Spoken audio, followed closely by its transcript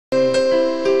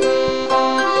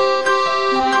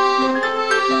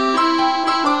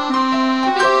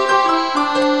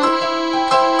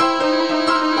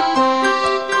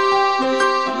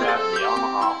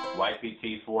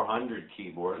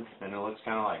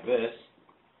like this.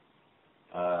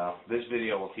 This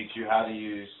video will teach you how to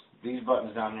use these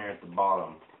buttons down here at the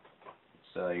bottom.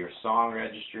 So your song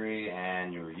registry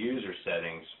and your user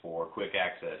settings for quick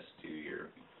access to your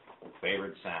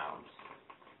favorite sounds.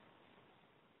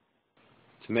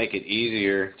 To make it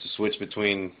easier to switch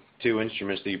between two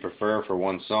instruments that you prefer for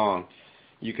one song,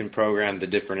 you can program the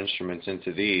different instruments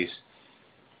into these,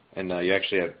 and you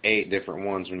actually have 8 different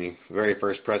ones. When you very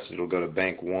first press it, it'll go to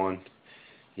bank 1.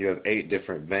 You have 8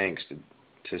 different banks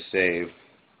to save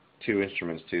 2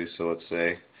 instruments to. So let's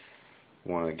say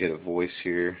I want to get a voice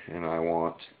here, and I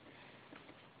want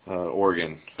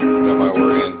organ. I got my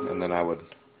organ, and then I would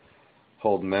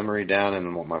hold memory down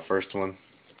and want my first one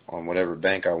on whatever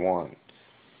bank I want.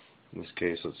 In this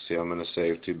case, let's see, I'm going to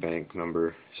save to bank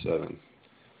number 7.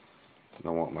 And I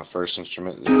want my first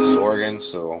instrument, this is organ,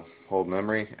 so hold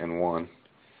memory and 1.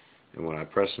 And when I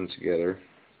press them together,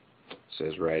 it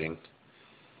says writing.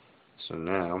 So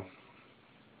now,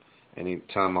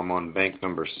 anytime I'm on bank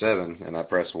number 7 and I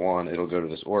press 1, it'll go to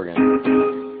this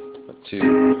organ. But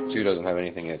 2 doesn't have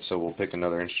anything yet, so we'll pick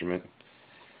another instrument.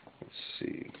 Let's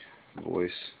see,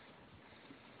 voice.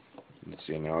 Let's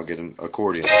see, now I'll get an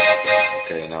accordion.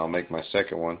 Okay, now I'll make my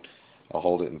second one. I'll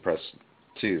hold it and press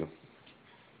 2.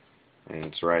 And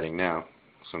it's writing now.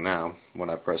 So now, when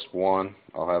I press 1,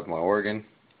 I'll have my organ.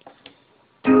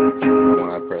 When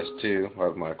I press 2, I'll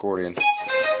have my accordion. So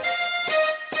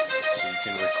you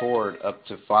can record up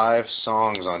to 5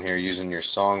 songs on here using your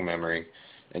song memory.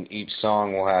 And each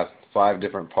song will have 5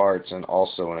 different parts and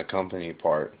also an accompanying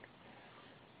part.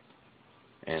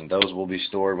 And those will be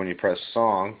stored when you press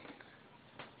song.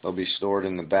 They'll be stored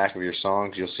in the back of your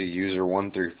songs. You'll see user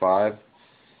 1 through 5.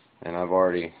 And I've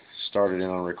already started in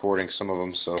on recording some of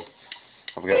them, so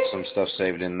I've got some stuff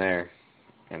saved in there.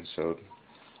 And so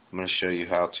I'm going to show you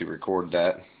how to record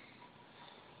that.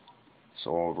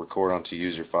 So I'll record onto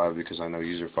user 5 because I know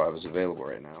user 5 is available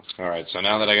right now. Alright, so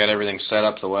now that I got everything set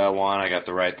up the way I want, I got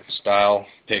the right style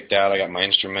picked out, I got my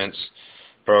instruments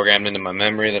programmed into my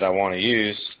memory that I want to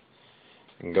use,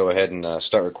 and go ahead and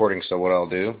start recording. So what I'll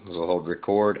do is I'll hold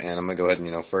record, and I'm going to go ahead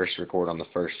and first record on the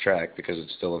first track because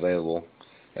it's still available.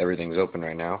 Everything's open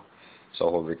right now. So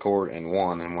I'll hold record and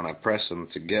 1, and when I press them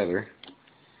together,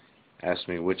 ask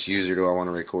me which user do I want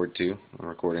to record to. I'm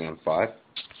recording on 5.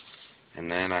 And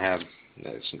then I have,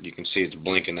 you can see it's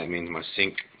blinking, that means my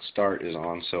sync start is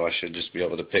on, so I should just be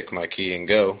able to pick my key and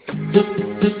go. And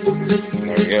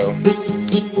there we go.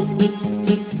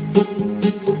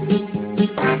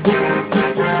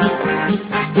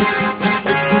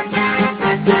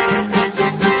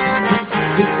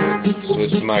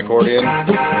 Switch to my accordion.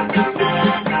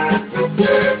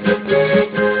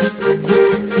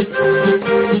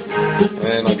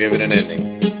 And I'll give it an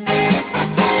ending.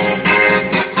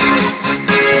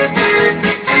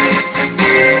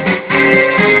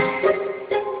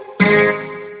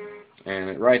 And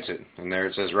it writes it. And there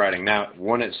it says writing. Now,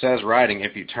 when it says writing,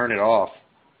 if you turn it off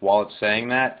while it's saying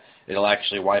that, it'll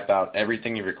actually wipe out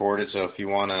everything you recorded. So if you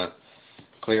want to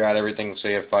clear out everything, say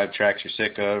you have 5 tracks you're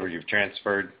sick of or you've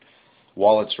transferred,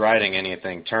 while it's writing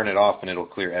anything, turn it off and it'll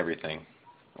clear everything.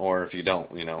 Or if you don't,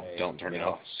 don't turn it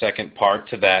off. Second part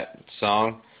to that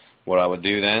song, what I would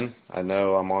do then, I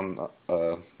know I'm on,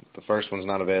 the first one's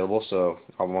not available, so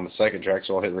I'm on the second track,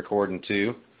 so I'll hit record in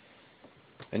 2.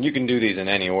 And you can do these in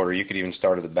any order. You could even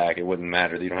start at the back. It wouldn't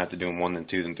matter. You don't have to do them 1, then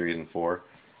 2, then 3, then 4.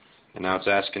 And now it's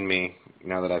asking me,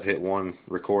 now that I've hit 1,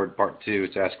 record part 2,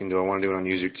 it's asking, do I want to do it on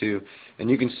user 2? And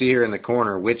you can see here in the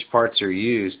corner which parts are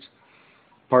used.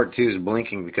 Part 2 is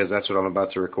blinking because that's what I'm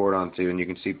about to record onto, and you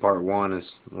can see part 1 is,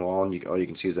 well, all you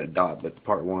can see is that dot, but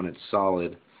part 1 it's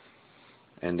solid,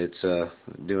 and it's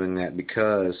doing that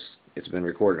because it's been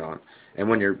recorded on. And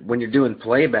when you're doing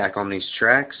playback on these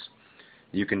tracks,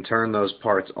 you can turn those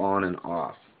parts on and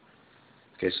off.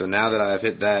 Okay, so now that I've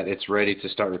hit that, it's ready to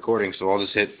start recording, so I'll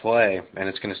just hit play, and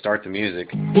it's going to start the music.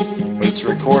 But it's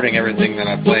recording everything that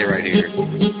I play right here.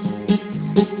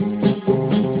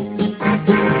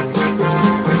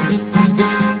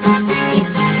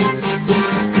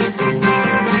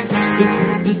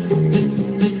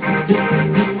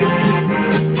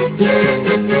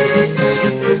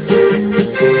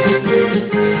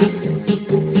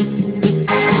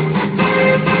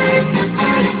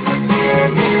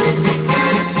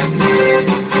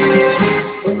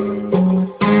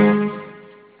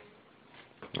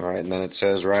 Alright, and then it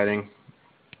says writing.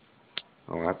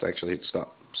 Oh, I have to actually hit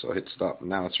stop. So I hit stop.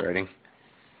 Now it's writing.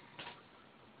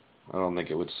 I don't think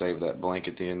it would save that blank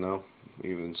at the end though,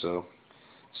 even so.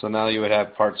 So now you would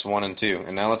have parts 1 and 2.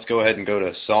 And now let's go ahead and go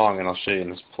to song, and I'll show you in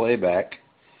this playback.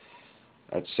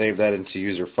 I'd save that into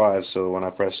user 5, so when I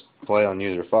press play on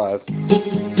user 5,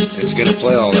 it's going to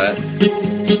play all that.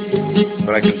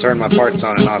 But I can turn my parts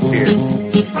on and off here. See,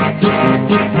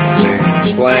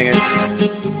 it's playing it.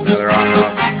 Now they're on and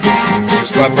off.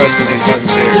 Just by pressing these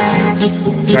buttons here.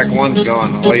 Track 1's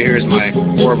gone. All you hear is my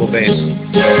horrible bass.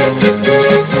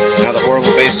 Now the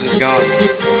horrible bass is gone.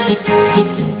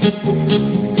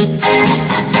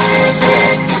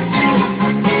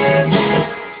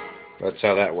 That's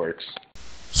how that works.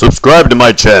 Subscribe to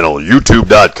my channel,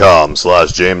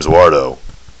 youtube.com/JamesWardo.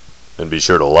 And be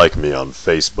sure to like me on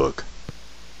Facebook.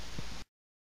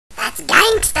 That's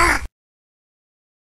gangsta!